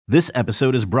This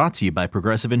episode is brought to you by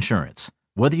Progressive Insurance.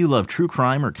 Whether you love true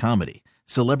crime or comedy,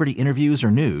 celebrity interviews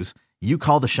or news, you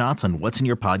call the shots on what's in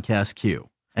your podcast queue.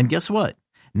 And guess what?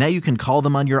 Now you can call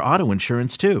them on your auto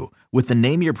insurance too with the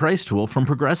Name Your Price tool from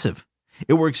Progressive.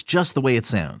 It works just the way it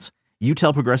sounds. You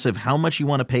tell Progressive how much you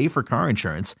want to pay for car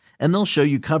insurance, and they'll show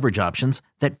you coverage options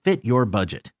that fit your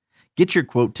budget. Get your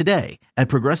quote today at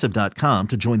Progressive.com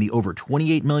to join the over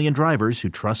 28 million drivers who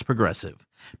trust Progressive.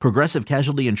 Progressive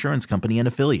Casualty Insurance Company and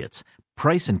Affiliates.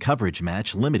 Price and coverage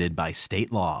match limited by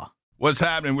state law. What's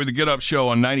happening with the Get Up Show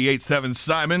on 98.7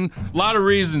 Simon? A lot of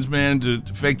reasons, man, to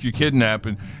fake your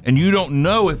kidnapping, and you don't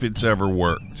know if it's ever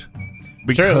worked.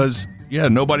 Because,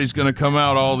 nobody's going to come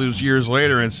out all those years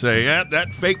later and say,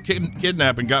 that fake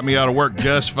kidnapping got me out of work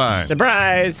just fine.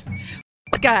 Surprise!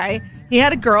 This guy, he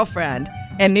had a girlfriend,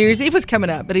 and New Year's Eve was coming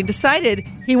up, but he decided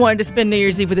he wanted to spend New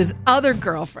Year's Eve with his other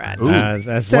girlfriend.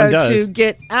 That's so one does. to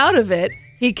get out of it,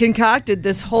 he concocted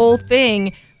this whole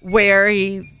thing where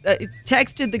he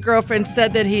texted the girlfriend,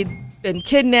 said that he'd been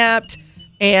kidnapped,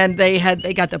 and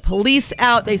they got the police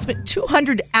out. They spent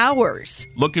 200 hours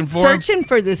looking for searching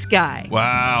for this guy.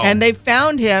 Wow. And they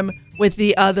found him with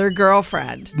the other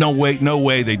girlfriend. No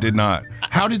way they did not.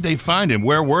 How did they find him?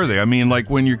 Where were they? I mean, like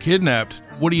when you're kidnapped,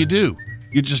 what do?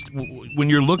 You just, when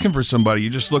you're looking for somebody, you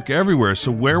just look everywhere.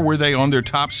 So where were they on their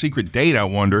top secret date, I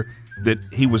wonder, that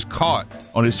he was caught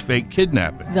on his fake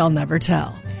kidnapping? They'll never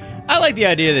tell. I like the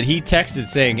idea that he texted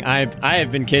saying, I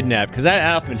have been kidnapped, because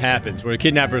that often happens where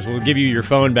kidnappers will give you your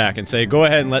phone back and say, go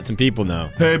ahead and let some people know.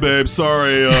 Hey, babe,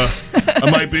 sorry, I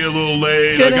might be a little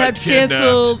late. Gonna I got have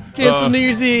to cancel New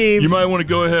Year's Eve. You might want to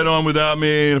go ahead on without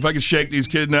me, and if I can shake these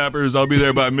kidnappers, I'll be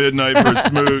there by midnight for a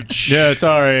smooch. Yeah,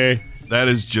 sorry. That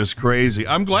is just crazy.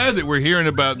 I'm glad that we're hearing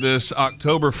about this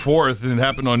October 4th, and it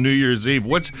happened on New Year's Eve.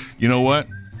 You know what?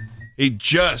 He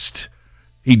just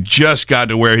got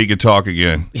to where he could talk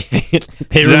again.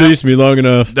 They released me long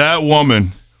enough. That woman,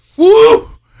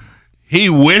 woo! He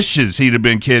wishes he'd have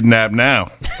been kidnapped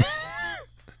now.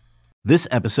 This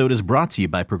episode is brought to you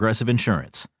by Progressive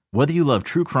Insurance. Whether you love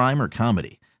true crime or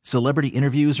comedy, celebrity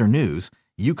interviews or news,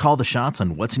 you call the shots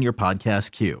on what's in your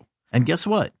podcast queue. And guess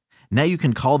what? Now you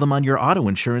can call them on your auto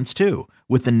insurance too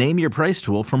with the Name Your Price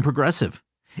tool from Progressive.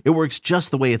 It works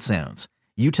just the way it sounds.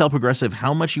 You tell Progressive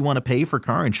how much you want to pay for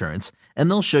car insurance, and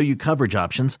they'll show you coverage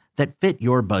options that fit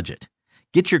your budget.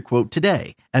 Get your quote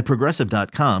today at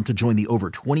Progressive.com to join the over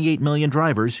 28 million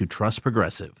drivers who trust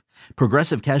Progressive.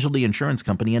 Progressive Casualty Insurance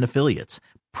Company and Affiliates.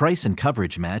 Price and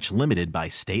coverage match limited by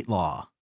state law.